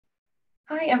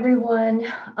Hi, everyone.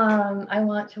 I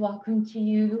want to welcome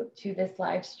you to this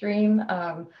live stream.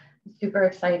 I'm super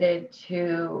excited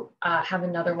to have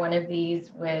another one of these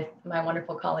with my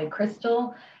wonderful colleague,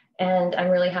 Crystal. And I'm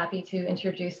really happy to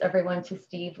introduce everyone to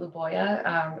Steve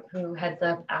Luboya, who heads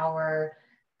up our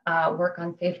work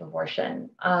on safe abortion.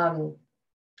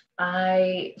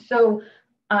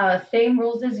 Same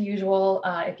rules as usual.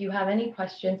 If you have any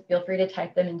questions, feel free to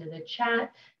type them into the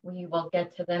chat. We will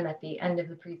get to them at the end of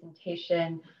the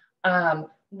presentation.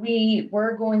 We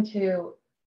were going to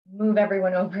move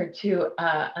everyone over to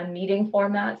a meeting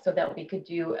format so that we could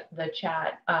do the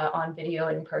chat on video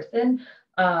in person.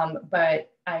 But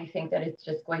I think that it's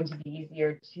just going to be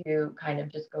easier to kind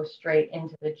of just go straight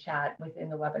into the chat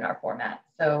within the webinar format.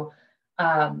 So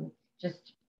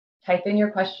just type in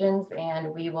your questions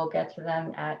and we will get to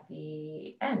them at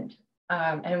the end.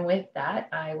 And with that,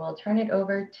 I will turn it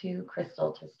over to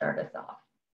Crystal to start us off.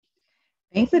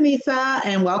 Thanks, Anissa,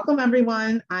 and welcome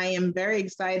everyone. I am very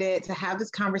excited to have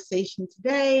this conversation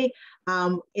today.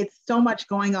 It's so much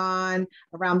going on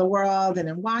around the world and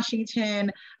in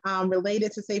Washington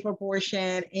related to safe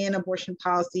abortion and abortion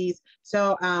policies,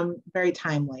 so very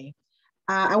timely.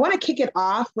 I want to kick it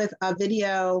off with a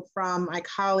video from my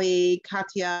colleague,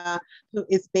 Katia, who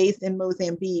is based in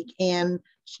Mozambique. And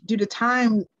due to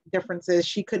time differences,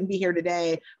 she couldn't be here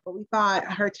today, but we thought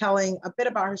her telling a bit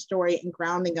about her story and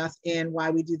grounding us in why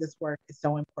we do this work is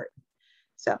so important.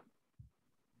 So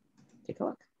take a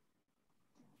look.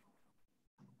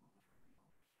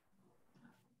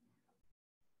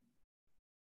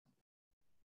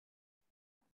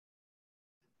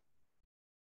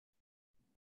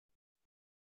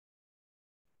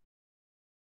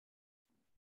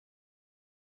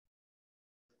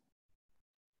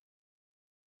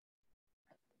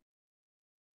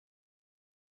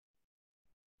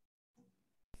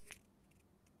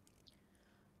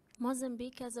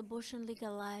 Mozambique has abortion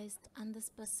legalized under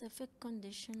specific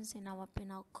conditions in our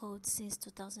penal code since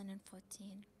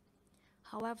 2014.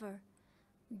 However,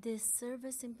 this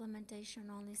service implementation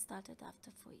only started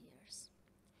after 4 years.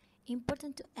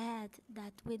 Important to add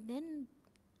that within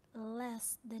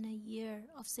less than a year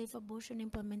of safe abortion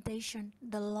implementation,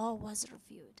 the law was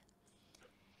reviewed.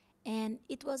 And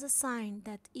it was a sign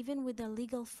that even with a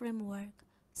legal framework,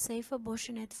 safe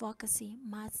abortion advocacy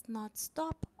must not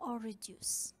stop or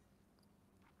reduce.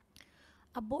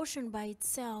 Abortion by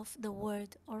itself, the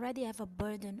word, already have a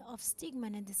burden of stigma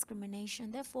and discrimination.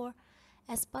 Therefore,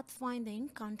 as Pathfinder in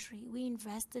country, we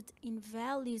invested in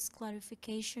values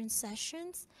clarification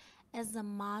sessions as a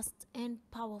must and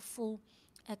powerful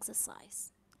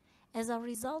exercise. As a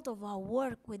result of our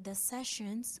work with the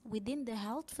sessions within the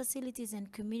health facilities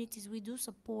and communities we do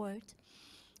support,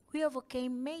 we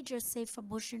overcame major safe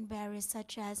abortion barriers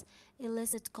such as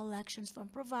illicit collections from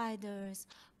providers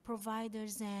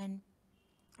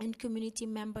and community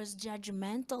members,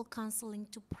 judgmental counseling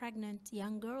to pregnant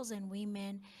young girls and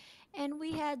women. And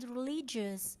we had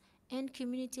religious and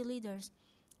community leaders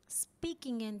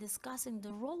speaking and discussing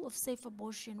the role of safe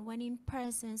abortion when in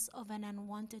presence of an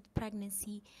unwanted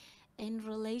pregnancy in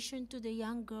relation to the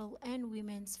young girl and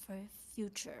women's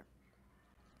future.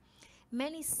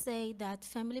 Many say that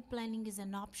family planning is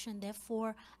an option,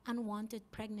 therefore unwanted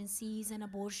pregnancies and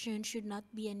abortion should not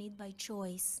be a need by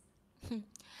choice.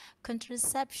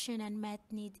 Contraception and mat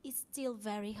need is still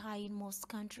very high in most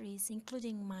countries,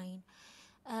 including mine.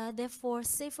 Therefore,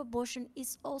 safe abortion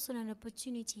is also an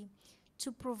opportunity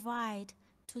to provide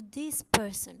to this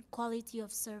person quality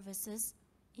of services,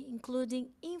 including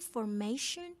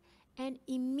information and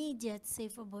immediate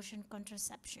safe abortion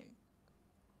contraception.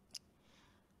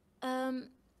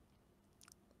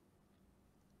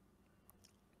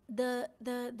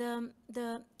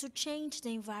 To change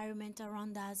the environment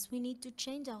around us, we need to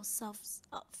change ourselves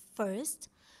first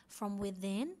from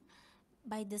within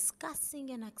by discussing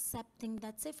and accepting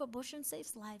that safe abortion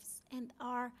saves lives and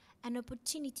are an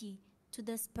opportunity to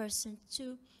this person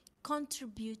to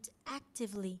contribute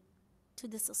actively to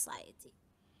the society.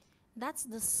 That's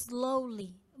the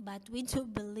slowly, but we do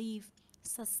believe,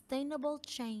 sustainable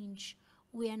change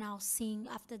we are now seeing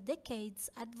after decades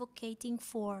advocating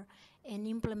for and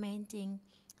implementing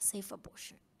safe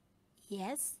abortion.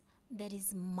 Yes, there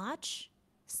is much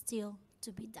still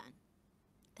to be done.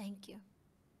 Thank you.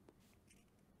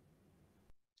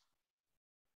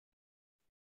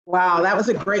 Wow, that was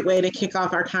a great way to kick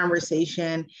off our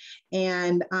conversation.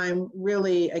 And I'm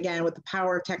really, again, with the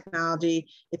power of technology,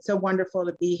 it's so wonderful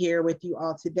to be here with you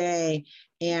all today.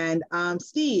 And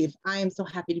Steve, I am so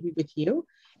happy to be with you.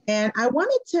 And I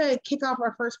wanted to kick off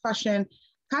our first question.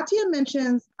 Katia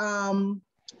mentions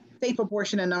safe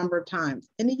abortion a number of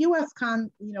times. In the US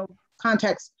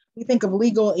context, we think of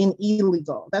legal and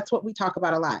illegal. That's what we talk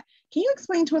about a lot. Can you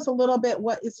explain to us a little bit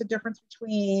what is the difference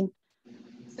between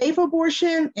safe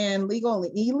abortion and legal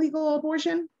and illegal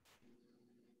abortion?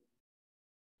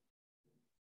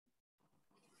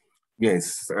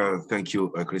 Yes, thank you,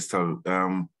 Crystal.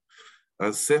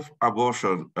 Safe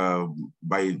abortion,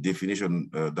 by definition,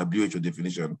 WHO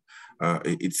definition,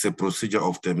 it's a procedure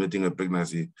of terminating a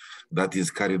pregnancy that is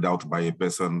carried out by a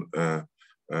person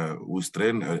who's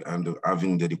trained and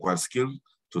having the required skill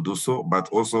to do so, but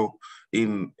also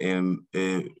in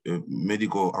a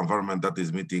medical environment that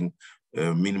is meeting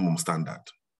minimum standard.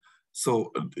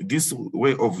 So this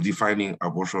way of defining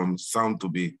abortion sounds to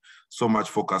be so much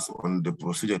focused on the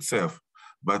procedure itself,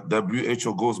 but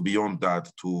WHO goes beyond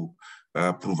that to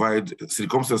provide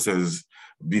circumstances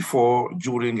before,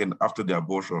 during, and after the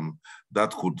abortion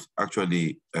that could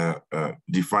actually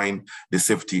define the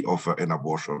safety of an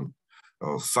abortion.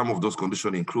 Some of those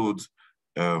conditions include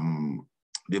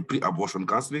the pre-abortion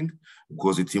counseling,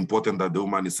 because it's important that the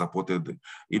woman is supported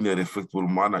in a respectful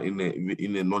manner, in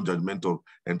a non-judgmental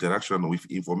interaction with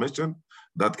information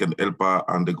that can help her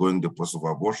undergoing the process of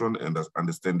abortion and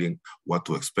understanding what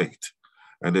to expect.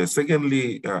 And then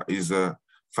secondly is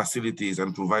facilities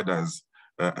and providers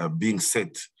being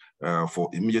set for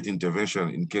immediate intervention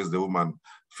in case the woman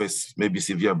faces maybe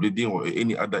severe bleeding or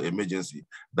any other emergency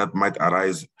that might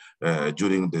arise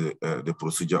during the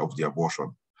procedure of the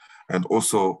abortion. And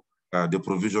also the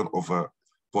provision of a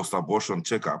post-abortion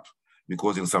checkup,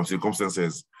 because in some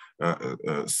circumstances,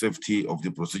 safety of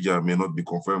the procedure may not be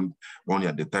confirmed only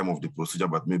at the time of the procedure,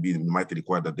 but maybe it might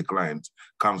require that the client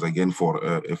comes again for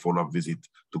a follow-up visit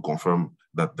to confirm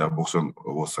that the abortion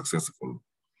was successful.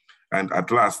 And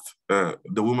at last,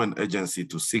 the women agency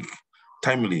to seek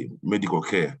timely medical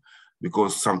care,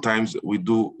 because sometimes we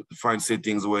do find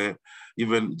settings where,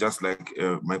 even just like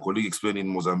my colleague explained in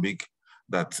Mozambique,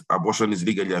 that abortion is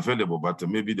legally available, but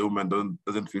maybe the woman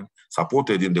doesn't feel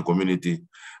supported in the community.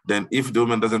 Then if the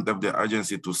woman doesn't have the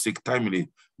urgency to seek timely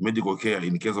medical care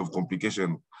in case of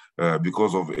complication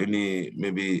because of any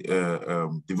maybe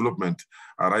development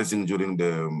arising during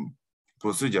the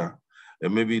procedure,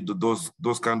 maybe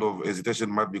those kind of hesitation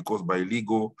might be caused by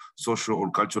legal, social, or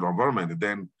cultural environment,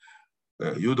 then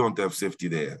you don't have safety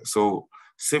there. So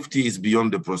safety is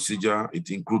beyond the procedure. It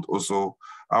includes also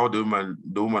how the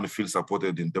woman feels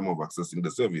supported in terms of accessing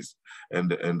the service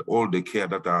and all the care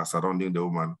that are surrounding the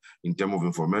woman in terms of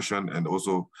information and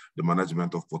also the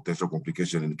management of potential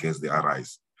complications in case they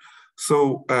arise.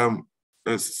 So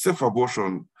safe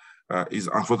abortion is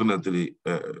unfortunately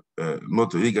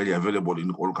not legally available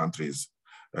in all countries.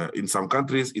 In some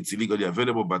countries, it's illegally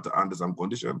available, but under some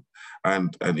condition.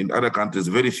 And in other countries,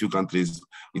 very few countries,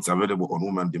 it's available on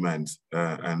woman demand.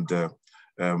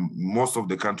 Most of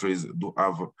the countries do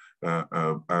have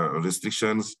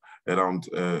restrictions around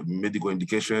medical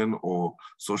indication or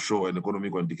social and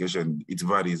economic indication. It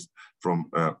varies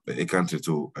from a country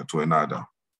to another.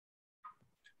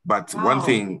 But wow. One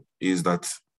thing is that,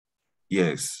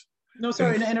 yes. No,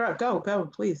 sorry to interrupt. Go,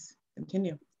 please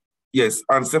continue. Yes,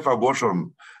 and safe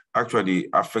abortion actually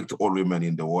affects all women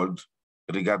in the world,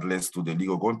 regardless to the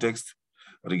legal context,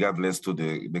 regardless to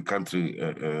the country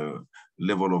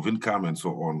level of income and so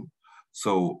on.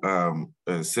 So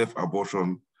safe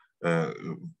abortion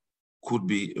could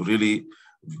be really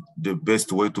the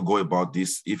best way to go about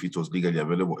this if it was legally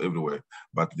available everywhere.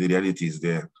 But the reality is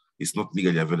it's not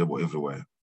legally available everywhere.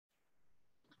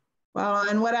 Well,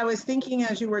 and what I was thinking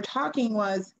as you were talking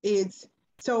was it's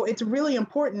really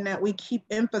important that we keep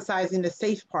emphasizing the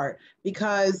safe part,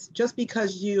 because just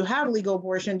because you have legal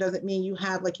abortion doesn't mean you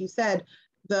have, like you said,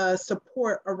 the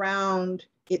support around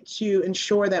it to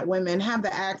ensure that women have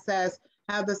the access,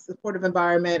 have the supportive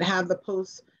environment, have the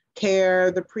post-care,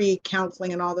 the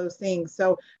pre-counseling and all those things.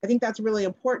 So I think that's really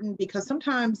important, because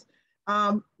sometimes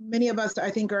many of us,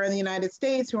 I think, are in the United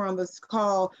States who are on this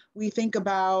call, we think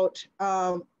about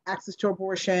access to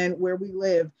abortion where we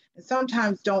live, and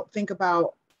sometimes don't think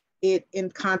about it in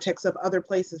context of other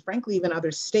places, frankly, even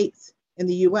other states in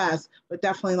the US, but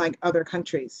definitely like other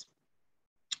countries.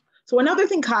 So another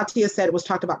thing Katia said was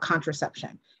talked about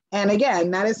contraception. And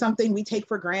again, that is something we take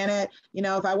for granted. You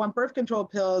know, if I want birth control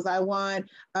pills, I want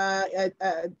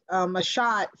a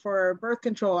shot for birth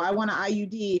control, I want an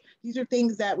IUD. These are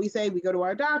things that we say we go to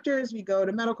our doctors, we go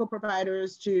to medical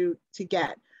providers to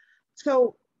get.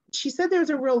 So she said there's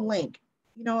a real link.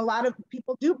 You know, a lot of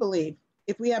people do believe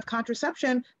if we have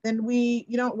contraception, then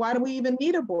why do we even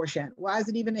need abortion? Why is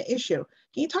it even an issue?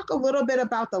 Can you talk a little bit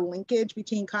about the linkage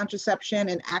between contraception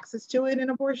and access to it in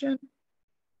abortion?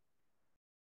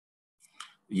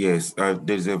 Yes,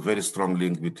 there's a very strong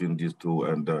link between these two.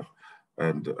 And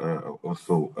and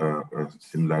also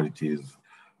similarities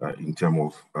in terms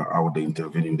of how they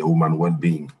intervene in the human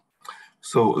well-being.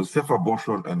 So safe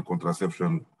abortion and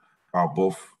contraception are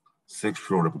both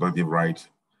sexual reproductive rights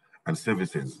and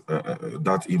services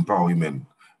that empower women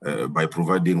by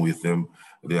providing with them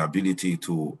the ability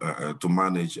to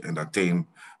manage and attain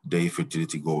their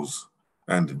fertility goals.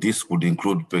 And this would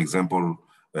include, for example,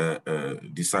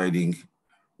 deciding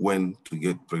when to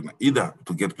get pregnant, either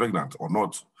to get pregnant or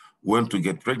not, when to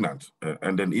get pregnant,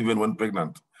 and then even when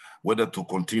pregnant, whether to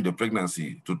continue the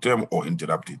pregnancy to term or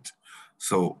interrupt it.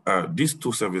 So these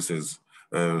two services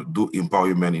do empower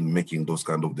women in making those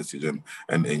kind of decisions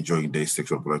and enjoying their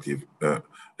sexual reproductive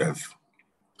health.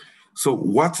 So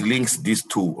what links these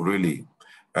two really?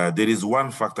 There is one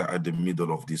factor at the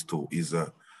middle of these two is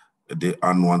the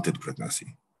unwanted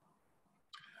pregnancy.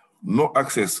 No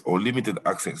access or limited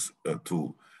access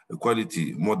to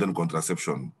quality modern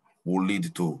contraception will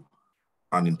lead to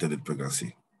unintended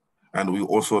pregnancy. And we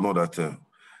also know that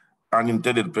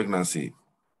unintended pregnancy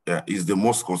is the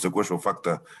most consequential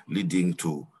factor leading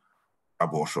to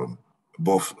abortion,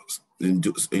 both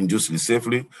induced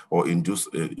safely or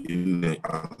induced in an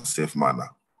unsafe manner.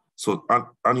 So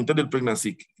unintended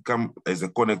pregnancy come as a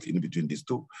connect in between these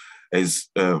two, as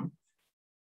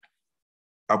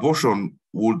abortion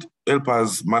would help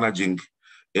us managing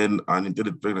an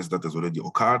unintended pregnancy that has already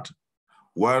occurred,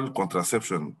 while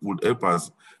contraception would help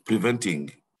us preventing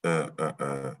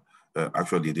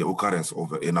actually the occurrence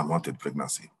of an unwanted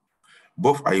pregnancy.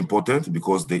 Both are important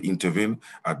because they intervene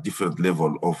at different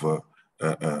levels of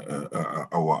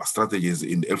our strategies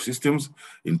in the health systems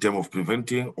in terms of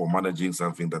preventing or managing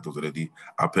something that has already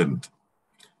happened.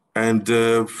 And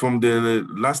from the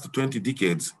last 20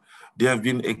 decades, there have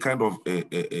been a kind of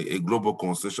a global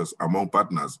consensus among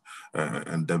partners,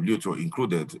 and WHO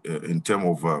included, in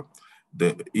terms of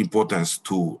the importance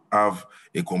to have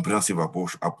a comprehensive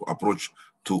approach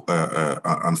to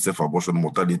unsafe abortion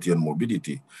mortality and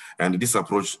morbidity. And this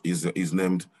approach is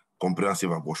named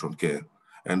comprehensive abortion care.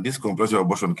 And this comprehensive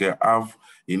abortion care have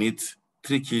in it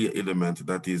three key elements,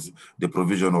 that is the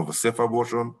provision of safe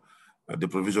abortion, the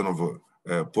provision of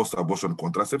post-abortion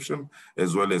contraception,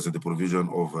 as well as the provision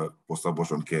of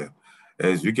post-abortion care.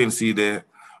 As you can see there,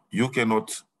 you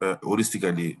cannot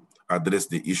holistically address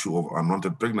the issue of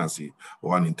unwanted pregnancy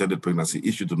or unintended pregnancy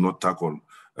if you do not tackle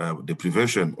the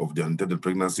prevention of the unintended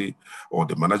pregnancy or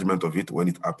the management of it when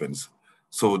it happens.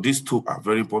 So these two are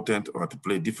very important to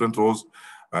play different roles.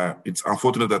 It's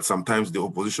unfortunate that sometimes the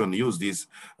opposition use this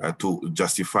to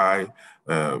justify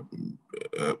the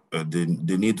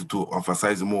need to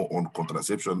emphasize more on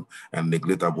contraception and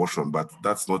neglect abortion, but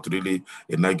that's not really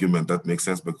an argument that makes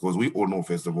sense, because we all know,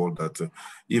 first of all, that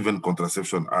even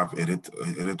contraception have a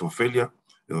rate of failure.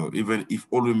 Even if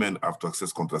all women have to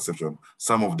access contraception,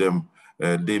 some of them,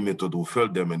 their method will fail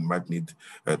them and might need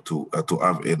to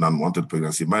have an unwanted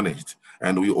pregnancy managed.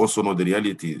 And we also know the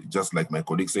reality, just like my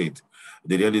colleague said,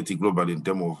 the reality globally in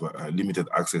terms of limited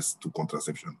access to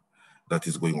contraception that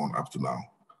is going on up to now.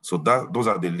 So those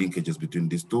are the linkages between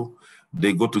these two.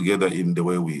 They go together in the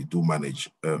way we do manage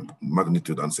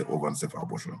magnitude of unsafe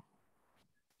abortion.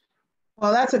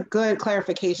 Well, that's a good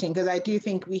clarification, because I do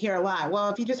think we hear a lot. Well,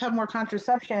 if you just have more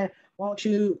contraception, won't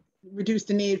you reduce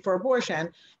the need for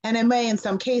abortion? And it may in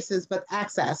some cases, but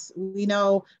access, we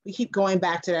know we keep going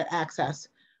back to that access.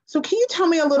 So can you tell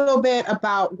me a little bit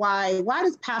about why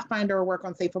does Pathfinder work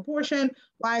on safe abortion?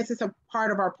 Why is this a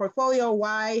part of our portfolio?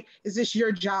 Why is this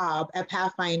your job at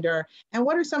Pathfinder? And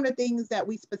what are some of the things that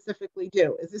we specifically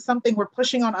do? Is this something we're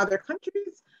pushing on other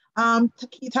countries? Can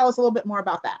you tell us a little bit more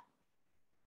about that?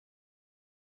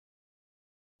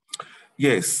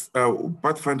 Yes,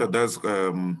 Pathfinder does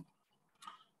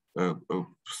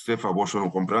safe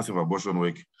abortion, comprehensive abortion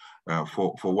work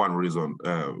for one reason.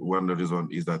 One reason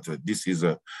is that this is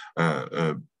the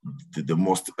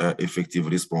most effective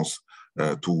response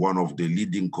to one of the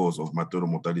leading causes of maternal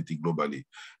mortality globally,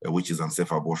 which is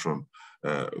unsafe abortion.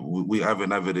 We have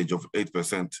an average of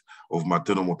 8% of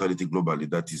maternal mortality globally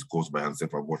that is caused by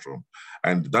unsafe abortion.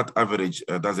 And that average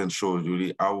doesn't show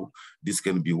really how this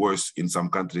can be worse in some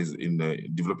countries, in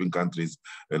developing countries,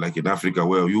 like in Africa,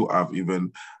 where you have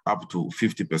even up to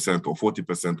 50% or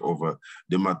 40% of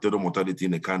the maternal mortality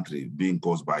in a country being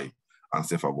caused by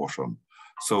unsafe abortion.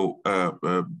 So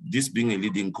this being a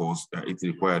leading cause, it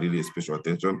requires really special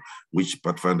attention, which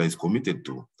Pathfinder is committed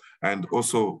to. And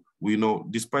also, we know,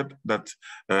 despite that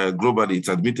globally it's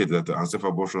admitted that unsafe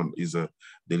abortion is the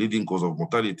leading cause of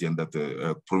mortality, and that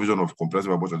provision of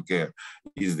comprehensive abortion care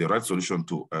is the right solution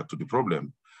to the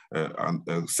problem.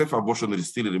 Safe abortion will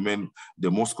still remain the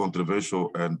most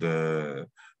controversial and the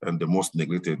most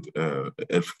neglected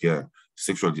healthcare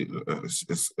sexual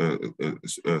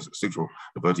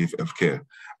reproductive health care.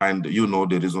 And you know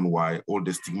the reason why, all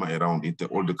the stigma around it,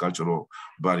 all the cultural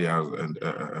barriers and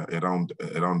around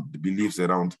the beliefs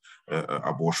around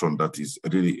abortion, that is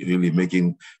really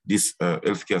making these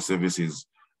healthcare services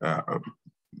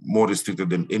more restricted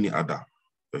than any other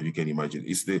you can imagine.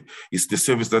 It's the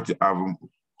service that have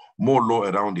more law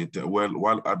around it,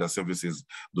 while other services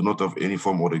do not have any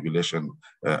form of regulation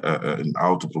in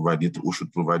how to provide it, who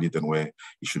should provide it, and where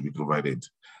it should be provided.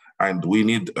 And we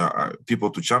need people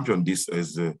to champion this,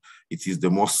 as it is the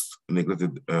most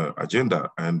neglected agenda,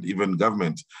 and even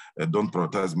government don't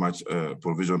prioritize much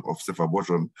provision of safe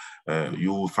abortion.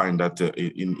 You will find that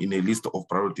in a list of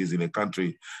priorities in a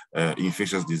country,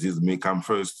 infectious disease may come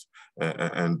first,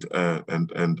 and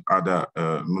other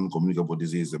non-communicable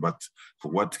diseases. But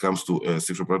for what comes to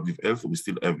sexual reproductive health, we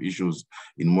still have issues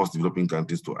in most developing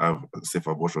countries to have safe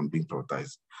abortion being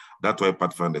prioritized. That's why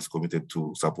Pathfinder is committed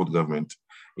to support government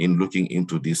in looking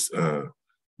into this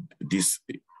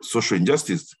social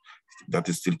injustice that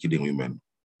is still killing women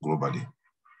globally.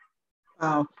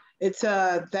 Wow, it's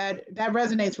that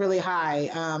resonates really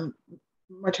high.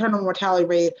 Maternal mortality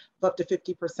rate of up to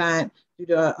 50% due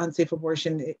to unsafe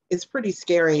abortion. It's pretty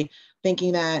scary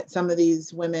thinking that some of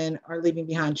these women are leaving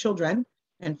behind children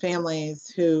and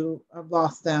families who have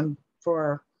lost them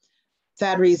for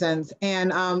sad reasons.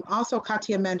 And also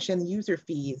Katia mentioned user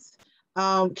fees.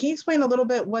 Can you explain a little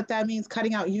bit what that means,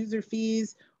 cutting out user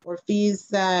fees or fees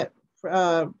that,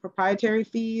 proprietary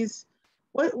fees?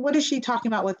 What is she talking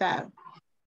about with that?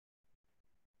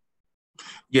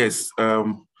 Yes.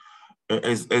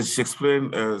 As she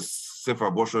explained, safe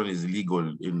abortion is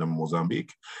legal in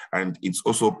Mozambique, and it's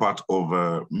also part of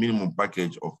a minimum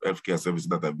package of healthcare services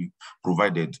that are being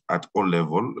provided at all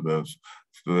levels,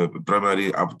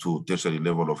 primary up to tertiary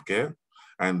level of care,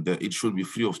 and it should be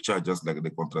free of charge, just like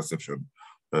the contraceptive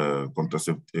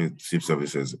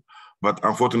services. But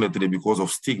unfortunately, because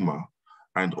of stigma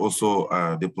and also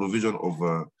the provision of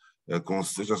a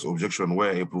consensus objection,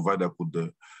 where a provider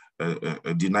could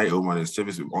deny a woman a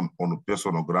service on a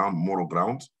personal ground, moral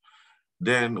grounds,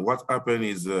 then what happened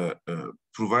is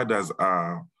providers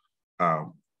are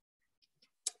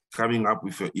coming up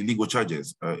with illegal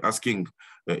charges, asking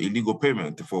illegal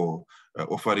payment for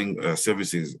offering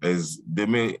services, as they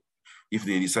may, if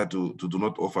they decide to do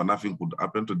not offer, nothing could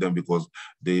happen to them because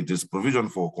there's provision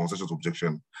for concessions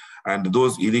objection. And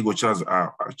those illegal charges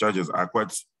are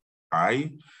quite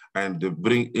high, and they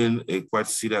bring in a quite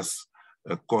serious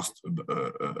cost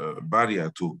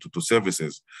barrier to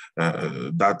services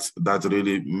that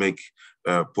really make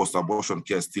post-abortion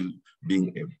care still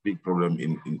being a big problem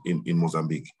in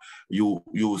Mozambique. You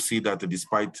will see that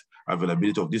despite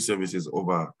availability of these services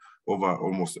over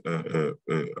almost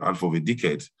half of a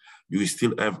decade, you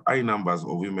still have high numbers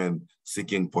of women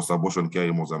seeking post-abortion care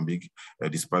in Mozambique,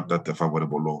 despite that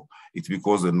favorable law. It's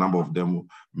because a number of them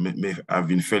may have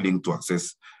been failing to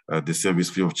access the service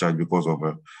free of charge because of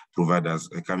providers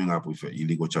coming up with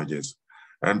illegal charges.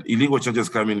 And illegal charges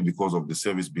come in because of the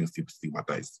service being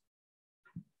stigmatized.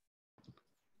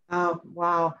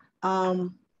 Wow.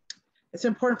 It's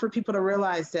important for people to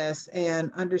realize this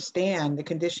and understand the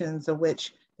conditions of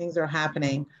which things are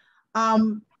happening.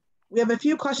 We have a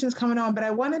few questions coming on, but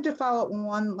I wanted to follow up on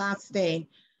one last thing.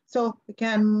 So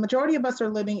again, majority of us are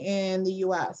living in the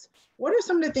US. What are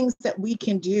some of the things that we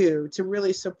can do to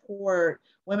really support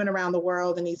women around the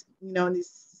world in these, in these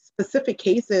specific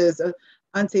cases of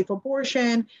unsafe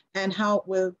abortion and help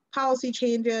with policy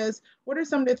changes? What are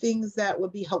some of the things that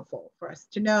would be helpful for us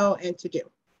to know and to do?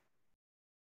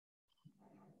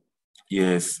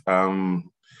 Yes.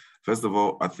 First of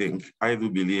all, I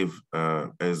do believe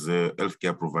as a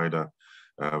healthcare provider,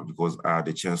 because I had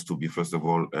the chance to be, first of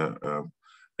all, a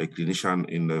clinician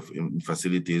in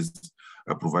facilities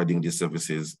providing these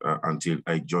services until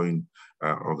I joined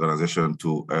organization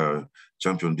to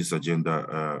champion this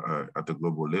agenda at a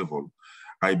global level.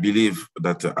 I believe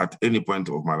that at any point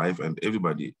of my life, and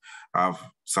everybody have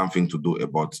something to do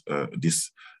about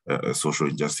this social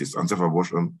injustice. Unsafe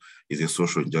abortion is a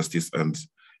social injustice, and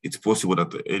it's possible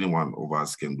that any one of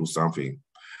us can do something.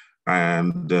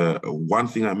 And one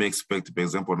thing I may expect, for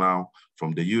example, now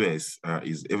from the US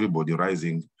is everybody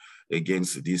rising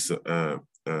against this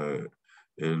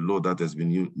law that has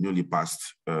been newly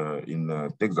passed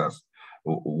in Texas,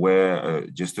 where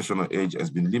gestational age has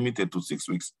been limited to 6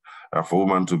 weeks for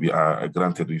women to be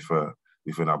granted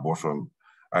with an abortion.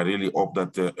 I really hope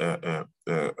that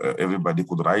everybody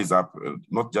could rise up,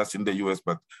 not just in the US,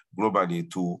 but globally,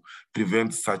 to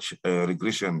prevent such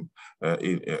regression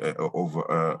of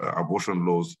abortion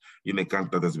laws in a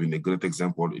country that has been a great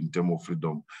example in terms of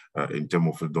freedom, and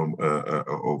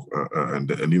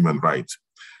human rights.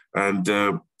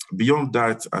 And beyond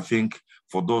that, I think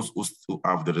for those who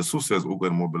have the resources, who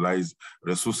can mobilize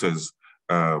resources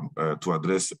to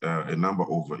address a number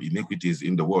of inequities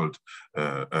in the world,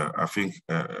 I think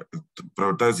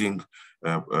prioritizing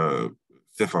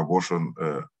safe abortion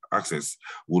access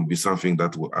would be something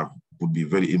that would be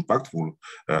very impactful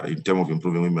in terms of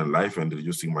improving women's life and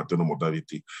reducing maternal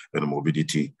mortality and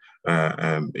morbidity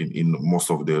and in most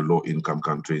of the low-income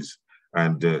countries.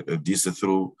 And this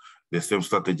through the same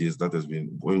strategies that has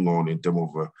been going on in terms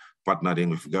of partnering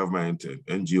with government and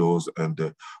NGOs,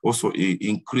 and also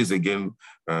increase again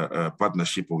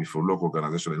partnership with local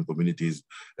organizations and communities,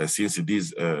 since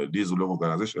these local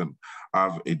organizations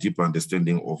have a deep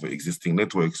understanding of existing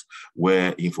networks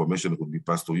where information could be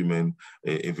passed to women,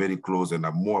 a very close and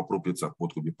a more appropriate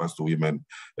support could be passed to women.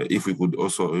 If we could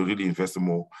also really invest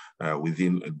more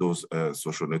within those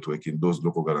social networks, in those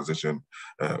local organizations,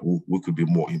 we could be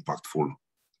more impactful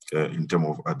in terms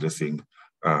of addressing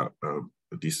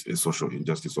this social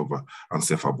injustice of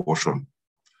unsafe abortion.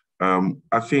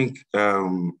 I think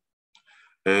we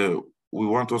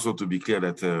want also to be clear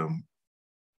that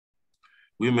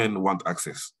women want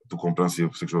access to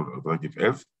comprehensive sexual reproductive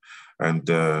health, and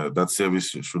that service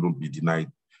shouldn't be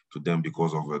denied to them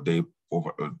because of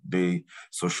their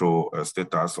social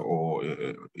status or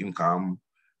income,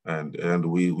 and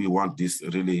we want this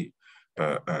really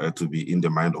to be in the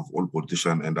mind of all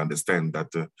politicians and understand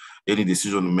that any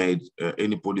decision made,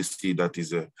 any policy that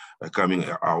is coming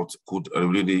out could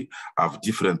really have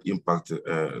different impact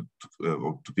to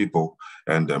people.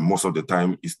 And most of the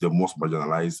time, it's the most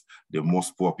marginalized, the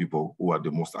most poor people who are the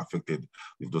most affected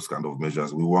with those kind of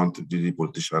measures. We want the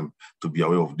politicians to be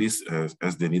aware of this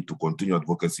as they need to continue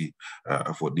advocacy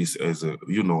for this, as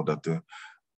you know that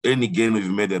any gain we've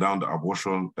made around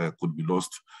abortion could be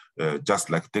lost, just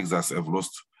like Texas have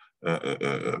lost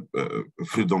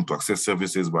freedom to access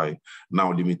services by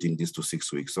now limiting this to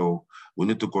 6 weeks. So we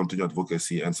need to continue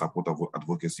advocacy and support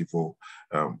advocacy for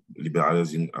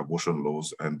liberalizing abortion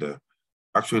laws. And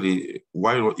actually,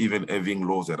 why not even having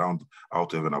laws around how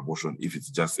to have an abortion if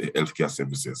it's just healthcare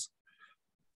services?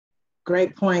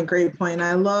 Great point, great point.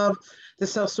 I love the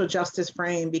social justice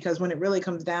frame, because when it really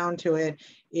comes down to it,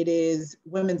 it is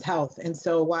women's health. And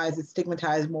so why is it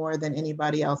stigmatized more than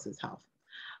anybody else's health?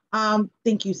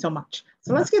 Thank you so much.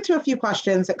 So let's get to a few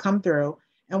questions that come through.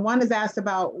 And one is asked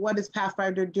about, what is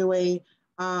Pathfinder doing?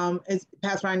 Is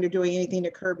Pathfinder doing anything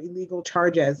to curb illegal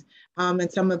charges?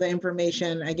 And some of the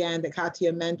information, again, that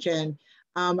Katia mentioned,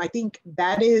 I think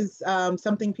that is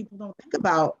something people don't think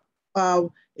about,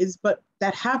 but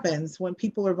that happens when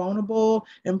people are vulnerable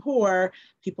and poor,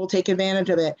 people take advantage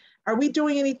of it. Are we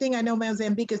doing anything? I know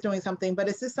Mozambique is doing something, but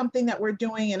is this something that we're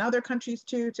doing in other countries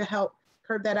too to help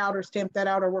curb that out or stamp that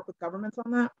out or work with governments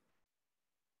on that?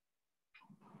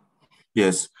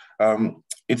 Yes,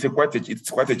 it's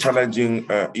quite a challenging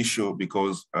issue,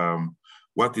 because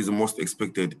what is most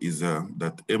expected is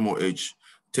that MOH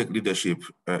take leadership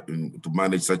to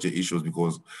manage such issues,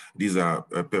 because these are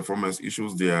performance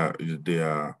issues. They are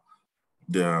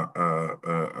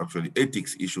actually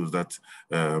ethics issues that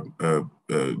the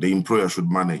employer should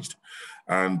manage.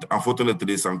 And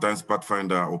unfortunately, sometimes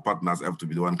Pathfinder or partners have to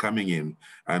be the one coming in,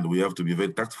 and we have to be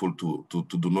very tactful to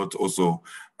do not also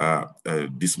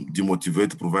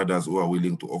demotivate providers who are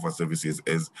willing to offer services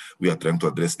as we are trying to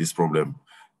address this problem.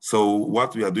 So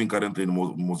what we are doing currently in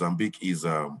Mozambique is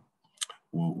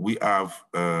we have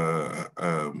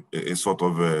a sort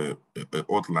of a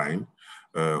hotline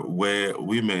where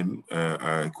women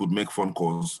could make phone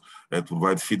calls to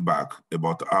provide feedback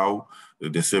about how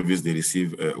the service they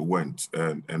receive went.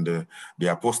 And there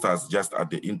are posters just at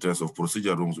the entrance of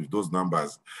procedure rooms with those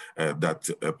numbers that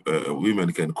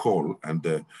women can call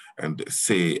and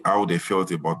say how they felt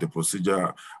about the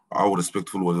procedure, how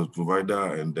respectful was the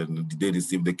provider, and then did they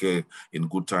receive the care in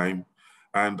good time.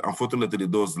 And unfortunately,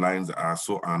 those lines are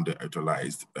so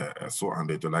underutilized,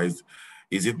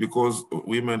 Is it because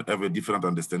women have a different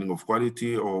understanding of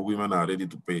quality, or women are ready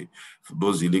to pay for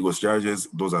those illegal charges?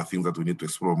 Those are things that we need to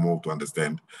explore more to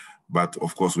understand. But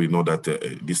of course, we know that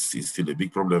this is still a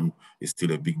big problem. It's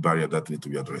still a big barrier that needs to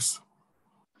be addressed.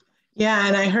 Yeah,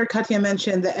 and I heard Katia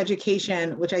mention the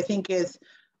education, which I think is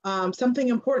something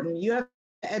important. You have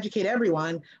to educate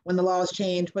everyone when the laws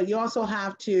change, but you also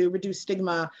have to reduce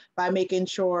stigma by making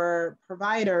sure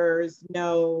providers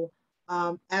know,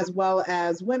 as well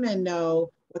as women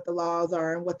know, what the laws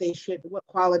are and what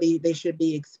quality they should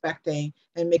be expecting,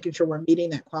 and making sure we're meeting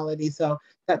that quality. So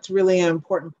that's really an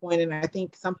important point. And I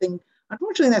think something,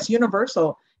 unfortunately, that's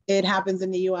universal. It happens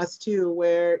in the US too,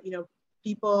 where,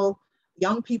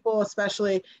 young people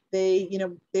especially, they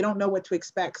don't know what to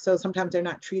expect. So sometimes they're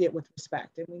not treated with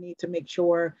respect. And we need to make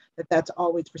sure that that's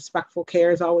always respectful care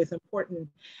is always important.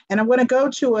 And I'm going to go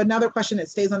to another question that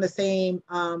stays on the same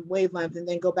wavelength, and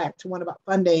then go back to one about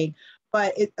funding.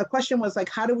 But a question was like,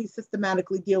 how do we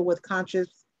systematically deal with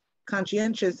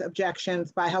conscientious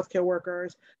objections by healthcare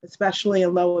workers, especially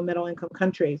in low and middle income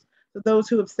countries? So those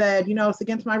who have said, it's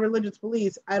against my religious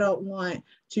beliefs, I don't want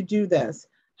to do this.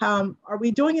 Are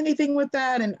we doing anything with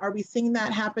that? And are we seeing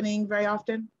that happening very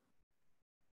often?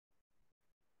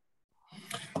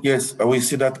 Yes, we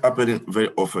see that happening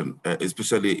very often,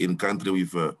 especially in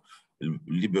countries with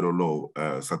liberal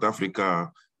law. South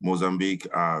Africa, Mozambique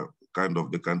are kind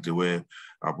of the country where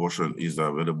abortion is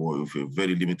available with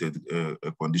very limited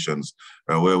conditions,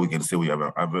 where we can say we have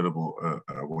available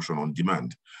abortion on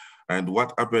demand. And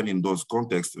what happened in those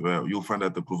contexts, where you find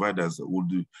that the providers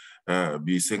would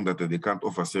be saying that they can't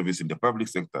offer service in the public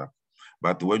sector,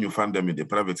 but when you find them in the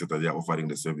private sector, they are offering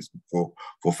the service for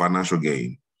financial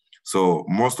gain. So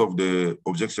most of the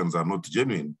objections are not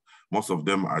genuine. Most of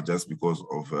them are just because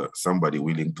of somebody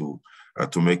willing to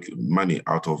make money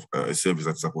out of a service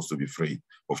that's supposed to be free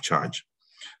of charge.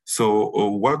 So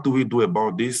what do we do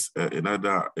about this?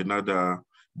 Another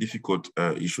difficult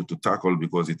issue to tackle,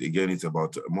 because it's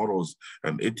about morals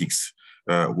and ethics.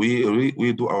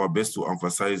 We do our best to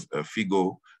emphasize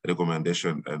FIGO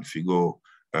recommendation and FIGO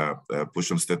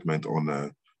position statement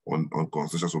on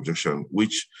conscientious objection,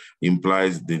 which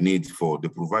implies the need for the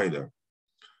provider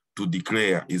to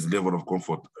declare his level of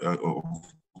comfort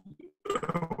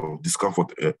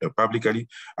discomfort publicly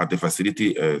at the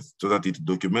facility, so that it's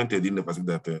documented in the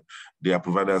facility that there are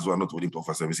providers who are not willing to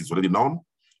offer services already known,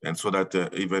 and so that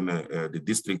even the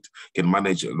district can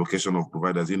manage location of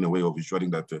providers in a way of ensuring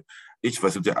that each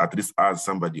facility at least has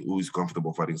somebody who is comfortable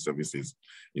offering services,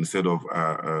 instead of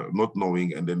not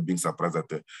knowing and then being surprised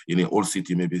that in a whole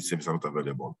city maybe services are not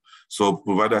available. So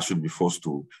providers should be forced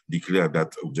to declare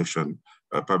that objection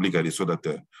publicly, so that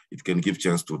it can give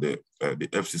chance to the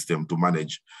F system to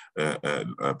manage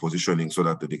positioning, so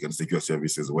that they can secure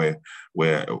services where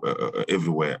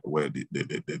everywhere where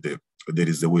there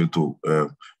is the will to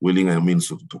willing and means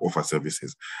to offer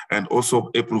services. And also,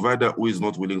 a provider who is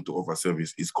not willing to offer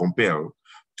service is compelled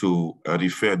to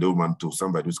refer the woman to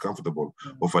somebody who's comfortable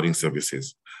offering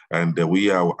services. And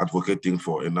we are advocating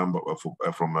for a number of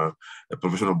from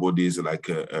professional bodies like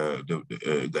the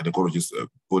gynecologist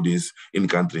bodies in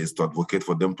countries to advocate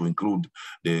for them to include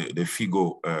the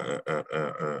FIGO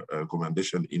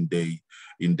recommendation in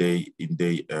their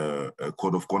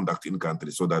code of conduct in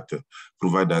countries, so that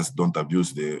providers don't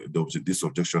abuse this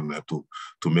objection to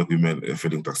make women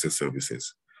failing to access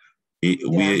services.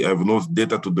 We have no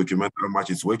data to document how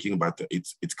much it's working, but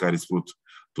it carries fruit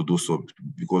to do so,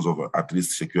 because of at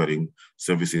least securing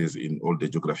services in all the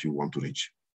geography we want to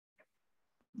reach.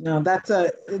 No, that's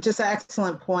just an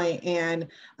excellent point, and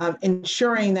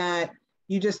ensuring that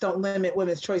you just don't limit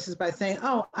women's choices by saying,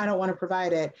 oh, I don't want to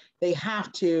provide it. They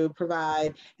have to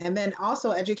provide. And then also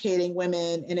educating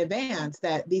women in advance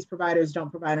that these providers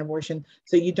don't provide abortion,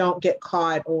 so you don't get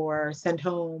caught or sent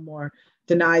home or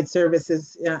denied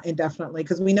services indefinitely,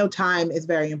 because we know time is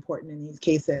very important in these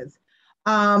cases.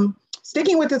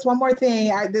 Sticking with this one more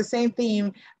thing, the same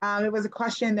theme, it was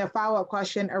a follow-up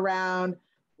question around,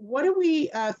 what do we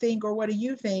think, or what do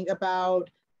you think about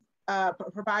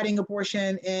providing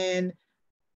abortion in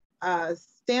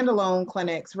standalone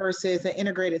clinics versus an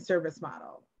integrated service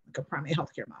model, like a primary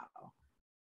healthcare model?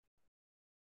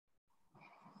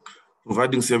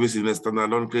 Providing service in a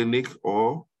standalone clinic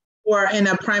or in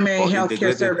a primary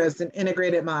healthcare service, an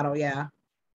integrated model, yeah.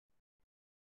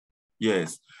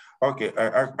 Yes. Okay.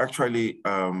 Actually,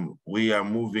 we are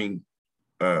moving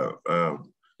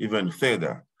even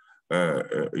further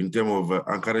in terms of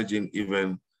encouraging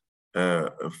even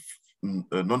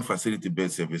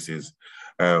non-facility-based services.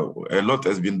 A lot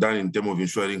has been done in terms of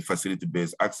ensuring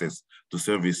facility-based access to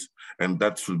service, and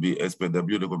that should be, as per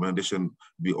W recommendation,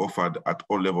 be offered at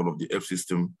all levels of the health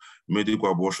system,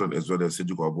 medical abortion as well as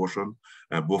surgical abortion,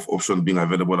 both options being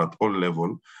available at all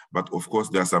levels. But of course,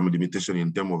 there are some limitations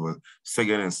in terms of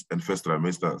second and first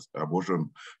trimester abortion.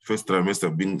 First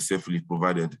trimester being safely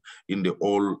provided in the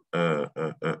all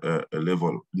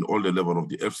level, in all the level of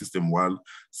the health system, while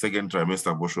second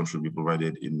trimester abortion should be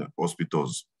provided in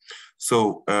hospitals.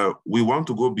 So we want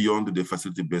to go beyond the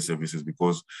facility-based services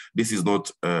because this is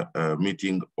not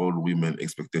meeting all women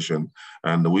expectation.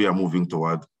 And we are moving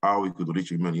toward how we could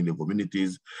reach women in the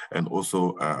communities and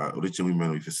also reaching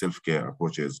women with self-care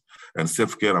approaches. And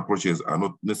self-care approaches are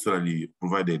not necessarily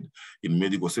provided in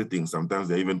medical settings. Sometimes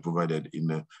they're even provided in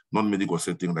a non-medical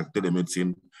setting like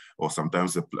telemedicine, or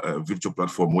sometimes a virtual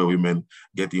platform where women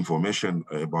get information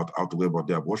about how to go about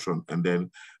their abortion, and then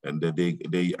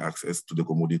they access to the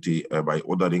commodity by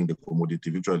ordering the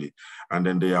commodity virtually. And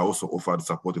then they are also offered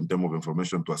support in terms of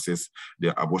information to assess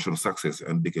their abortion success,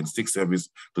 and they can seek service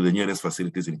to the nearest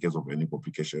facilities in case of any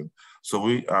complication. So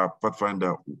we are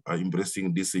Pathfinder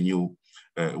embracing this new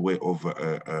way of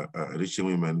reaching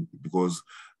women, because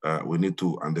we need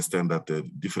to understand that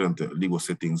different legal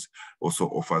settings also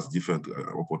offers different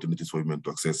opportunities for women to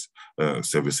access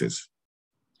services.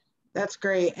 That's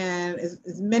great. And as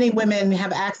many women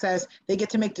have access, they get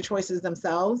to make the choices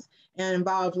themselves and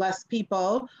involve less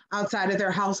people outside of their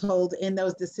household in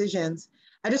those decisions.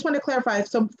 I just want to clarify.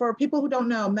 So for people who don't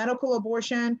know, medical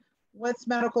abortion, what's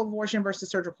medical abortion versus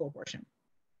surgical abortion?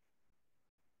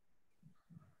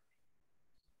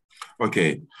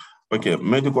 Okay.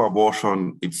 Medical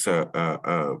abortion, it's the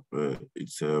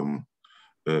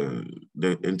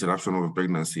interruption of a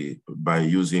pregnancy by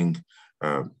using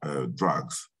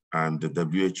drugs. And the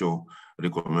WHO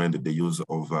recommended the use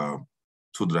of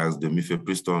two drugs, the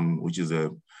mifepristone, which is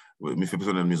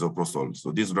mifepristone and misoprostol.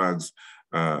 So these drugs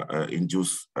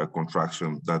induce a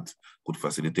contraction that could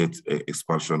facilitate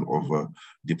expulsion of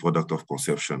the product of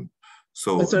conception.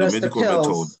 So the medical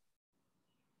method.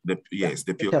 Yes,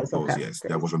 the pills, okay, yes, great.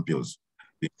 The abortion pills.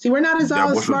 See, we're not as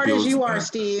smart as you are,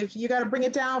 Steve. You got to bring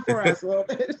it down for us a little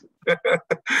bit.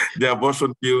 The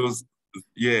abortion pills,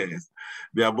 yes.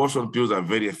 The abortion pills are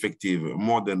very effective,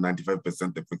 more than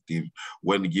 95% effective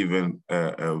when given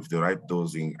with the right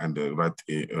dosing and the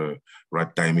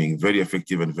right timing. Very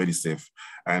effective and very safe,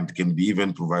 and can be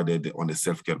even provided on a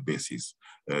self-care basis.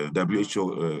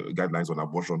 WHO guidelines on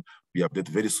abortion, we update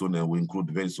very soon, and we include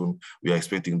very soon. We are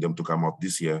expecting them to come out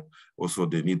this year. Also,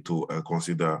 they need to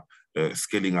consider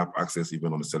scaling up access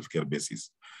even on a self-care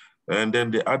basis. And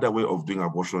then the other way of doing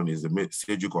abortion is the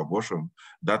surgical abortion.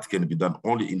 That can be done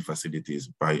only in facilities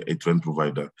by a trained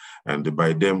provider. And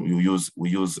by them, we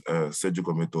use a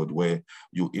surgical method where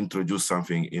you introduce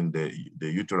something in the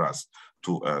uterus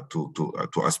to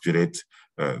aspirate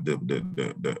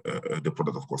the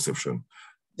product of conception.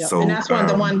 Yep. So, and that's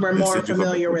the one we're more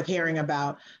familiar with hearing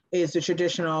about is the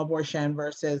traditional abortion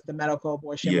versus the medical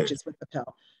abortion, yes, which is with the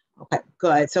pill. Okay,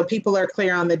 good. So people are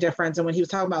clear on the difference. And when he was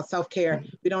talking about self-care,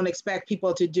 we don't expect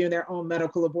people to do their own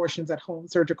medical abortions at home,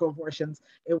 surgical abortions.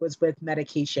 It was with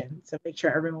medication. So make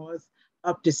sure everyone was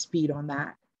up to speed on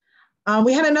that.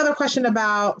 We had another question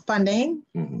about funding.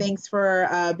 Mm-hmm. Thanks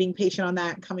for being patient on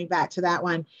that, coming back to that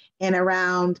one. And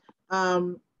around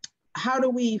how do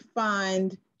we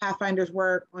fund Pathfinder's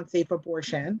work on safe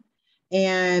abortion?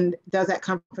 And does that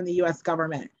come from the US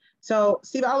government? So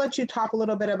Steve, I'll let you talk a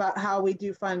little bit about how we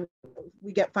get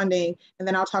funding, and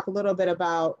then I'll talk a little bit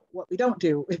about what we don't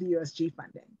do with USG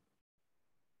funding.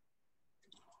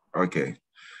 Okay.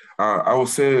 I will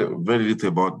say very little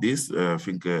about this. I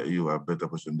think you are a better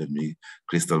person than me,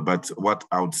 Crystal. But what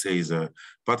I would say is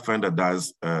Pathfinder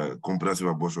does comprehensive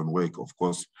abortion work, of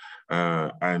course.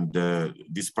 And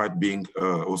despite being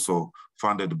also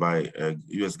funded by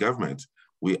US government,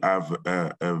 we have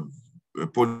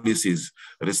policies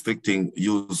restricting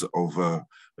use of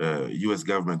US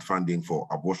government funding for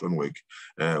abortion work.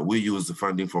 We use the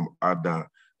funding from other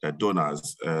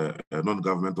donors,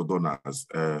 non-governmental donors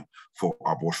for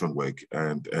abortion work,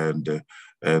 and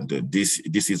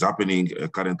this is happening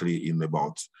currently in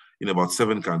about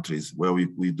 7 countries where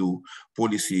we do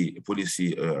policy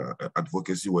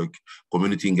advocacy work,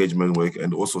 community engagement work,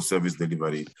 and also service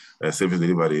delivery,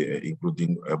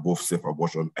 including both safe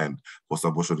abortion and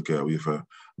post-abortion care with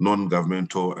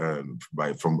non-governmental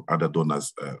from other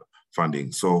donors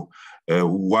funding. So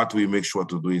what we make sure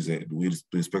to do is we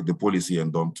respect the policy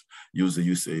and don't use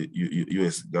the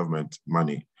US government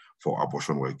money for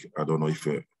abortion work. I don't know if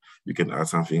you can add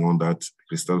something on that,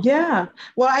 Crystal? Yeah,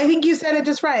 well, I think you said it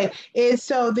just right.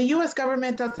 So the US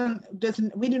government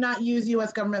doesn't, we do not use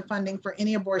US government funding for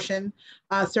any abortion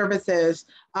services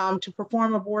to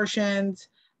perform abortions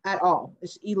at all.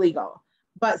 It's illegal.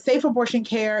 But safe abortion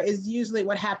care is usually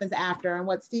what happens after. And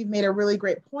what Steve made a really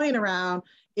great point around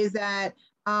is that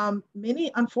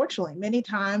unfortunately, many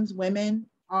times women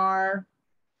are,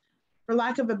 for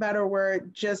lack of a better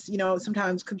word, just,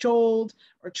 sometimes cajoled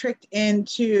or tricked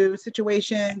into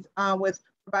situations with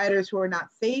providers who are not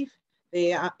safe.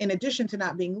 They, in addition to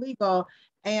not being legal,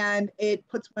 and it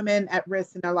puts women at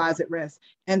risk and their lives at risk.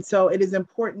 And so it is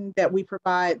important that we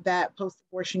provide that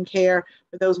post-abortion care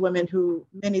for those women who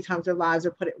many times their lives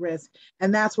are put at risk.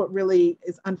 And that's what really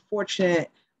is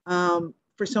unfortunate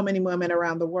for so many women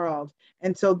around the world.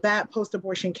 And so that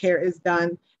post-abortion care is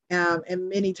done, and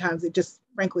many times it just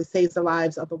frankly saves the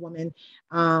lives of the woman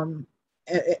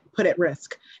put at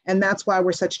risk. And that's why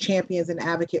we're such champions and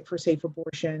advocate for safe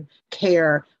abortion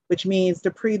care, which means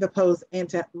the pre, the post, and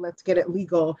to let's get it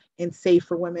legal and safe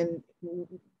for women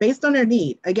based on their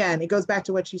need. Again, it goes back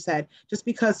to what you said. Just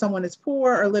because someone is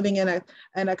poor or living in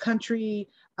a country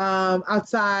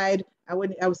outside, I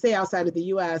would say outside of the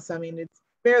U.S. I mean, it's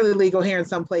barely legal here in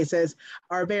some places,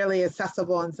 or barely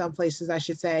accessible in some places, I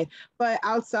should say. But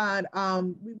outside,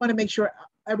 we want to make sure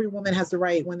every woman has the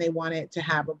right when they want it to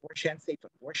have abortion, safe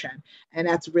abortion. And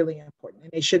that's really important.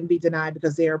 And they shouldn't be denied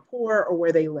because they are poor or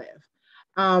where they live.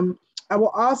 I will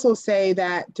also say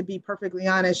that, to be perfectly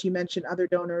honest, you mentioned other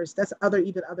donors, that's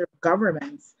even other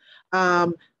governments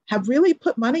have really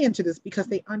put money into this because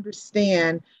they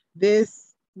understand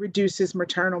this reduces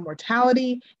maternal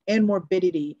mortality and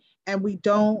morbidity. And we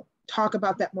don't talk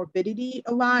about that morbidity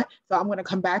a lot. So I'm going to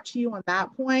come back to you on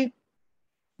that point.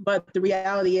 But the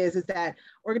reality is that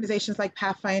organizations like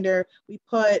Pathfinder, we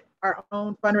put our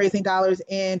own fundraising dollars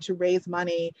in to raise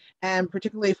money, and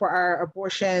particularly for our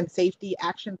abortion safety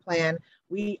action plan,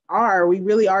 we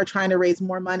really are trying to raise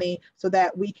more money so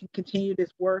that we can continue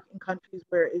this work in countries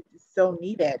where it is so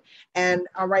needed. And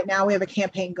right now we have a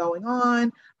campaign going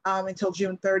on until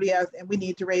June 30th, and we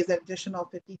need to raise an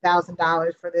additional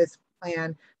 $50,000 for this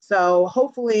plan. So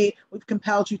hopefully we've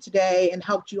compelled you today and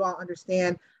helped you all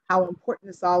understand how important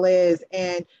this all is,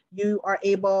 and you are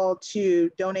able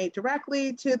to donate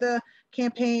directly to the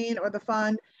campaign or the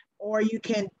fund, or you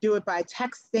can do it by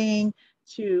texting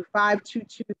to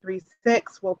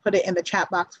 52236. We'll put it in the chat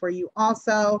box for you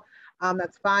also.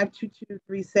 That's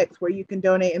 52236, where you can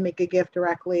donate and make a gift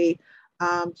directly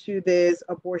to this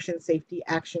abortion safety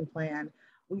action plan.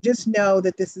 We just know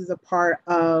that this is a part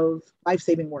of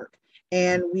life-saving work,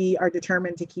 and we are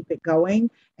determined to keep it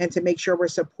going and to make sure we're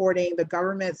supporting the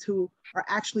governments who are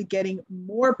actually getting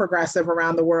more progressive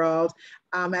around the world,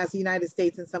 as the United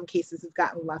States in some cases has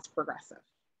gotten less progressive.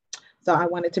 So I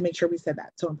wanted to make sure we said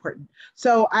that, so important.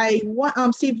 So I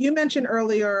want, Steve, you mentioned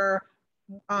earlier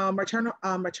maternal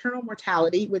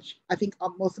mortality, which I think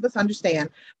most of us understand,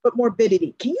 but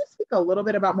morbidity. Can you speak a little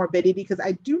bit about morbidity? Because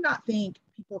I do not think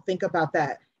people think about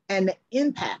that and the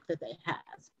impact that they have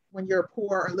when you're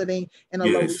poor or living in a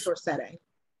low resource setting.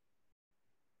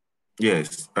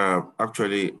 Yes,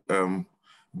 actually,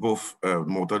 both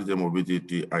mortality and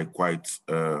morbidity are quite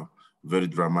very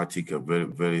dramatic,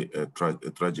 very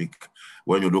tragic.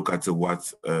 When you look at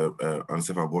what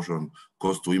unsafe abortion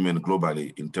costs to women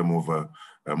globally in terms of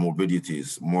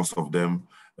morbidities, most of them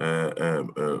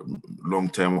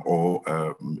long-term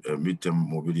or mid-term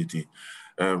morbidity.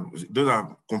 Those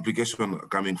are complications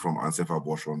coming from unsafe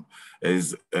abortion,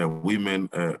 as women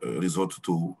resort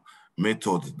to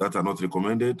methods that are not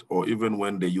recommended, or even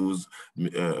when they use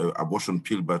abortion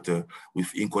pill, but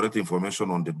with incorrect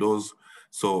information on the dose.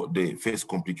 So they face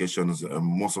complications.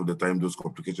 Most of the time, those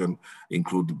complications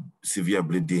include severe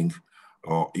bleeding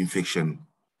or infection.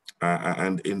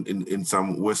 And in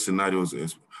some worst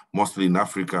scenarios, mostly in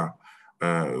Africa,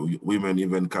 women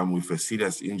even come with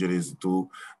serious injuries to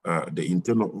the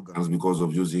internal organs because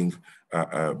of using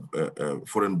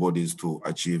foreign bodies to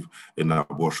achieve an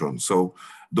abortion. So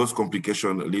those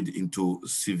complications lead into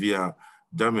severe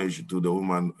damage to the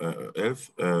woman's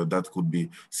health. That could be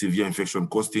severe infection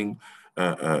costing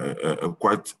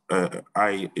quite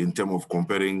high in terms of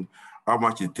comparing how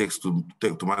much it takes to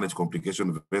manage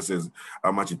complications versus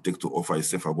how much it takes to offer a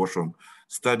safe abortion.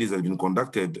 Studies have been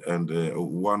conducted, and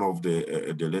one of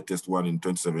the latest one in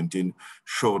 2017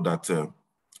 showed that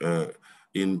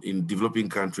in developing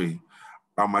countries,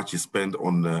 how much is spent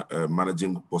on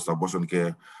managing post-abortion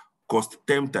care cost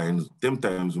 10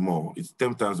 times more. It's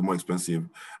 10 times more expensive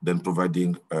than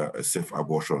providing a safe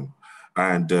abortion.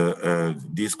 And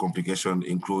these complications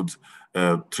include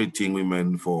treating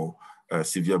women for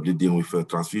severe bleeding with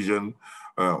transfusion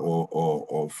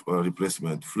or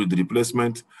replacement, fluid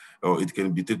replacement, or it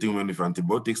can be treating women with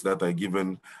antibiotics that are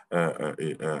given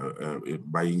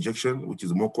by injection, which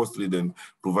is more costly than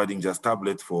providing just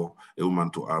tablets for a woman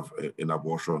to have an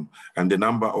abortion. And the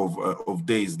number of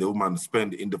days the woman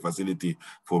spend in the facility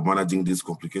for managing this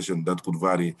complication, that could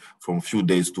vary from few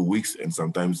days to weeks, and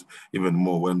sometimes even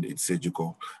more when it's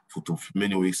surgical, to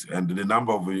many weeks. And the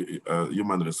number of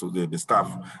human resources, the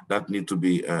staff that need to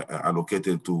be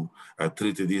allocated to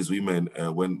treat these women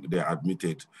when they're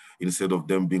admitted, instead of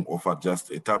them being offer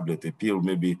just a tablet, a pill,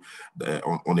 maybe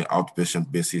on an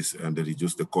outpatient basis, and they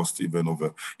reduce the cost even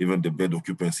of even the bed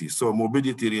occupancy. So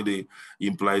morbidity really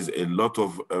implies a lot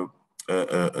of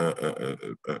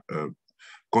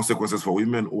consequences for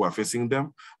women who are facing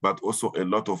them, but also a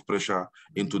lot of pressure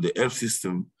into the health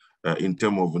system in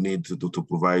terms of need to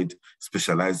provide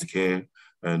specialized care,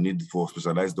 need for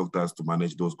specialized doctors to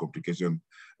manage those complications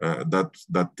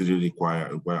that really require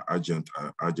urgent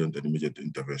and immediate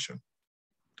intervention.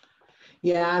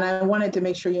 Yeah, and I wanted to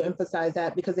make sure you emphasize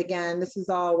that, because again, this is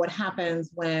all what happens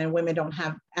when women don't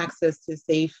have access to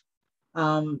safe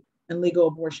and legal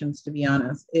abortions, to be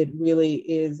honest. It really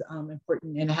is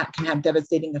important, and can have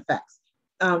devastating effects,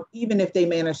 even if they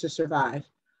manage to survive.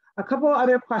 A couple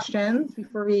other questions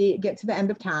before we get to the end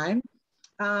of time.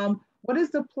 What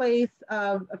is the place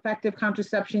of effective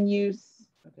contraception use?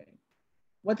 Okay,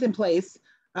 what's in place,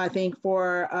 I think,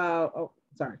 for,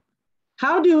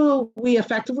 How do we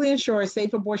effectively ensure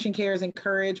safe abortion care is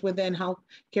encouraged within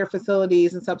healthcare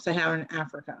facilities in sub-Saharan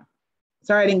Africa?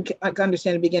 Sorry, I didn't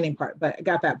understand the beginning part, but I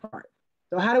got that part.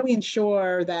 So how do we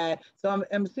ensure that, so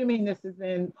I'm assuming this is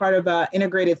in part of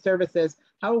integrated services,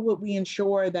 how would we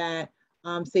ensure that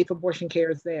safe abortion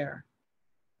care is there?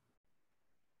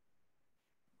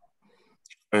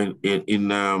 And where it's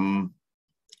in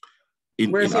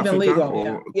even Africa, legal.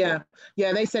 or? Yeah,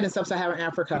 they said in sub-Saharan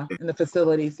Africa, in the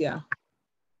facilities, yeah.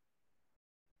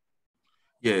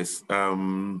 Yes,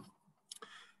 I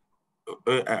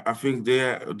think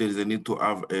there is a need to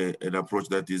have an approach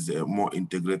that is more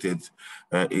integrated,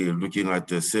 looking at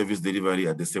service delivery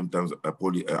at the same time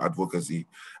advocacy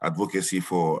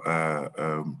for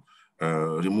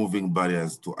removing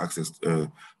barriers to access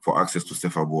to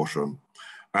safe abortion.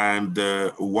 And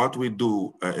what we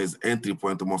do is entry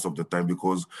point most of the time,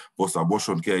 because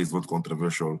post-abortion care is not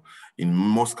controversial. In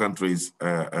most countries,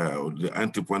 the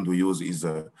entry point we use is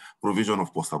provision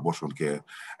of post-abortion care.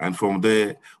 And from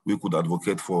there, we could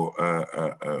advocate for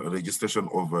registration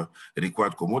of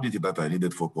required commodity that are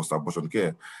needed for post-abortion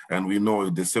care. And we know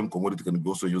the same commodity can be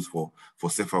also used for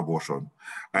safe abortion.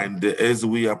 And as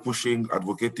we are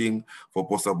advocating for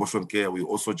post-abortion care, we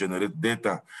also generate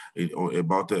data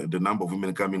about the number of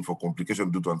women coming for complication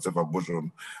due to unsafe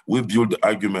abortion. We build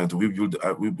argument, we build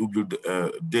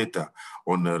data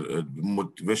on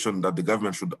motivation that the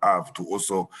government should have to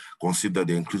also consider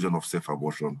the inclusion of safe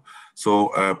abortion.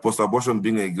 So post-abortion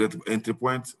being a great entry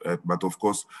point, but of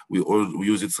course we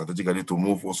use it strategically to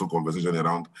move also conversation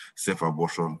around safe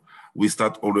abortion. We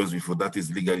start always with that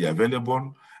is legally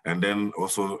available, and then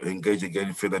also engage again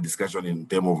in further discussion in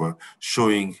terms of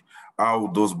showing how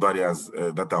those barriers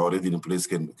that are already in place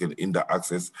can hinder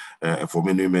access for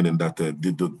many women, and that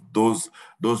those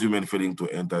women failing to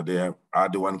enter there are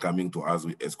the one coming to us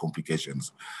as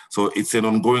complications. So it's an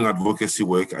ongoing advocacy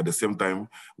work. At the same time,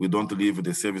 we don't leave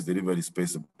the service delivery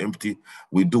space empty.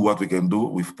 We do what we can do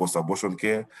with post-abortion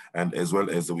care, and as well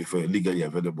as with legally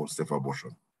available safe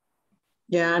abortion.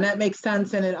 Yeah, and that makes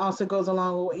sense. And it also goes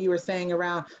along with what you were saying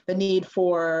around the need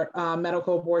for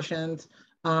medical abortions,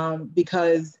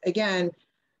 because again,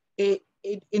 it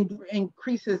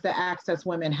increases the access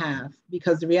women have,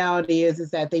 because the reality is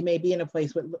that they may be in a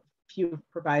place with few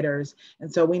providers.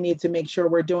 And so we need to make sure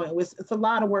we're doing, it's a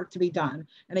lot of work to be done.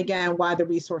 And again, why the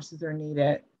resources are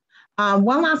needed.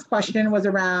 One last question was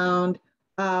around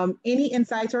any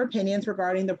insights or opinions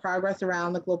regarding the progress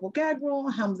around the Global Gag Rule,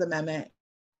 Helms Amendment.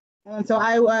 And so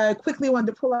I quickly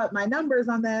wanted to pull up my numbers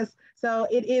on this. So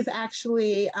it is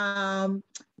actually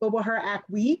Global Her Act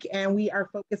Week, and we are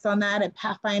focused on that. And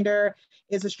Pathfinder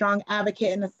is a strong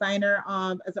advocate and a signer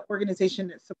as an organization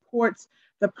that supports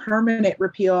the permanent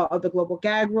repeal of the Global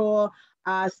Gag Rule.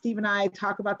 Steve and I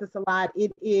talk about this a lot.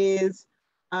 It is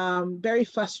very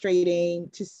frustrating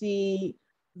to see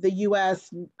the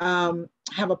US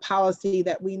have a policy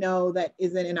that we know that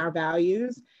isn't in our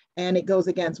values, and it goes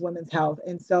against women's health.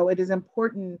 And so it is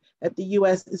important that the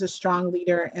US is a strong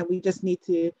leader, and we just need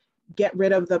to get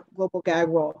rid of the Global Gag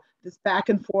Rule. This back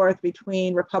and forth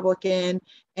between Republican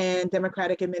and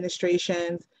Democratic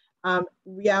administrations,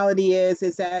 reality is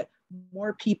that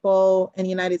more people in the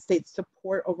United States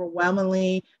support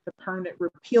overwhelmingly the permanent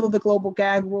repeal of the Global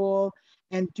Gag Rule,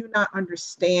 and do not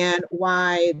understand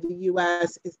why the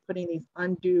US is putting these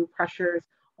undue pressures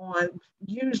on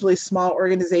usually small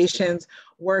organizations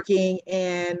working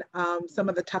in some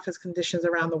of the toughest conditions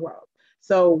around the world.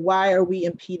 So why are we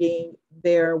impeding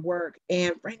their work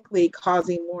and frankly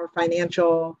causing more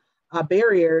financial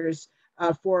barriers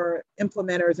for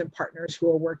implementers and partners who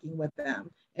are working with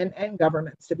them, and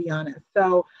governments, to be honest.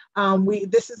 So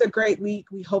this is a great week.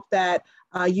 We hope that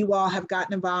you all have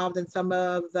gotten involved in some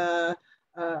of the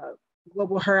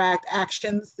Global Her Act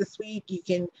actions this week. You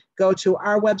can go to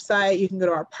our website, you can go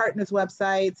to our partners'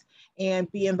 websites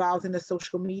and be involved in the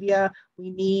social media.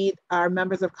 We need our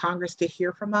members of Congress to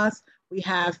hear from us. We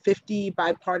have 50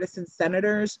 bipartisan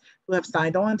senators who have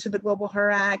signed on to the Global Her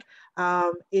Act.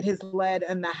 It is led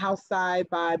on the House side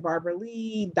by Barbara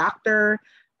Lee, Dr.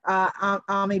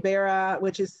 Ami Bera,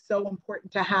 which is so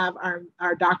important to have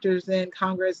our doctors in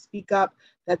Congress speak up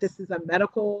that this is a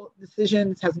medical decision.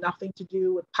 This has nothing to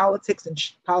do with politics, and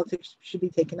politics should be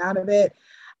taken out of it.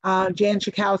 Jan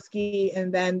Schakowsky,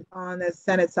 and then on the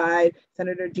Senate side,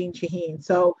 Senator Jeanne Shaheen.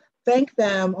 So thank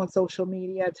them on social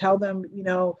media. Tell them,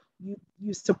 you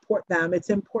support them.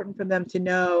 It's important for them to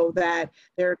know that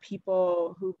there are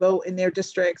people who vote in their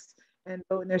districts and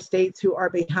vote in their states who are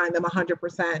behind them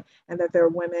 100%, and that there are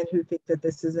women who think that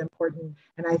this is important.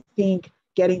 And I think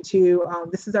getting to,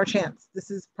 this is our chance.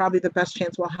 This is probably the best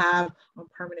chance we'll have on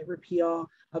permanent repeal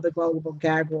of the global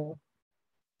gag rule.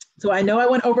 So I know I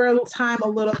went over time a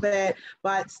little bit,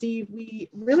 but Steve, we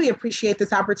really appreciate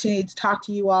this opportunity to talk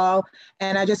to you all.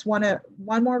 And I just want to,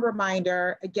 one more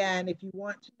reminder, again, if you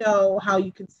want to know how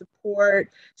you can support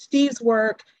Steve's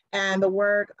work and the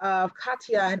work of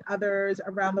Katya and others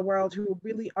around the world who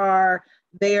really are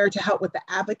there to help with the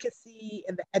advocacy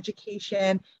and the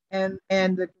education and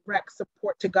the direct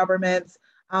support to governments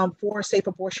for safe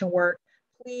abortion work,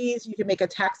 please, you can make a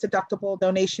tax-deductible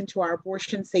donation to our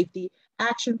abortion safety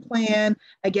action plan.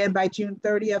 Again, by June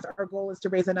 30th, our goal is to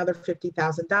raise another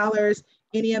 $50,000.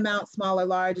 Any amount, small or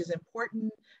large, is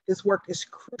important. This work is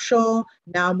crucial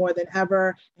now more than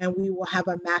ever, and we will have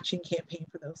a matching campaign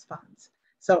for those funds.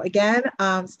 So again,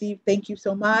 Steve, thank you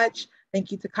so much.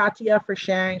 Thank you to Katya for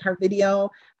sharing her video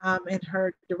and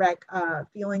her direct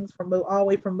feelings from all the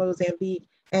way from Mozambique.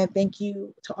 And thank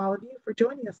you to all of you for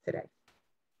joining us today.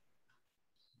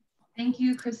 Thank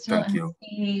you, Crystal and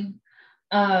Steve.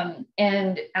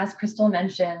 And as Crystal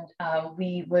mentioned,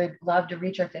 we would love to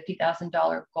reach our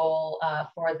 $50,000 goal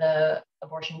for the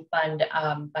abortion fund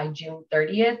by June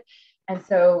 30th. And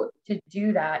so to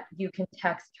do that, you can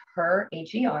text her,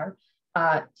 HER,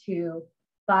 to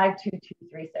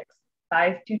 52236.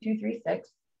 52236,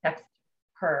 text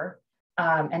her,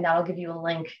 and that'll give you a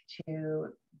link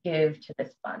to give to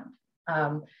this fund.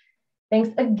 Thanks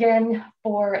again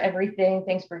for everything.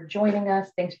 Thanks for joining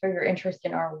us. Thanks for your interest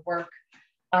in our work.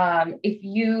 If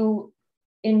you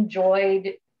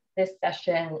enjoyed this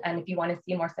session, and if you want to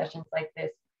see more sessions like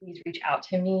this, please reach out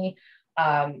to me.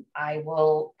 I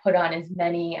will put on as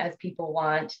many as people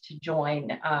want to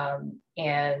join,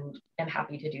 and I'm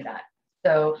happy to do that.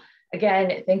 So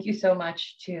again, thank you so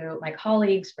much to my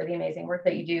colleagues for the amazing work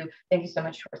that you do. Thank you so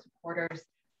much to our supporters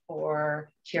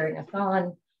for cheering us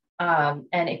on.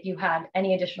 And if you have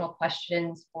any additional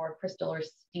questions for Crystal or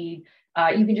Steve,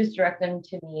 you can just direct them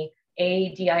to me,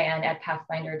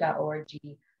 adin@pathfinder.org.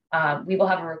 We will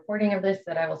have a recording of this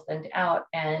that I will send out,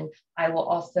 and I will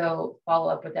also follow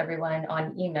up with everyone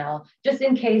on email, just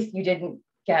in case you didn't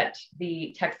get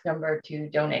the text number to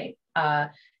donate.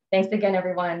 Thanks again,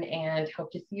 everyone, and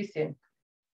hope to see you soon.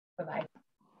 Bye-bye.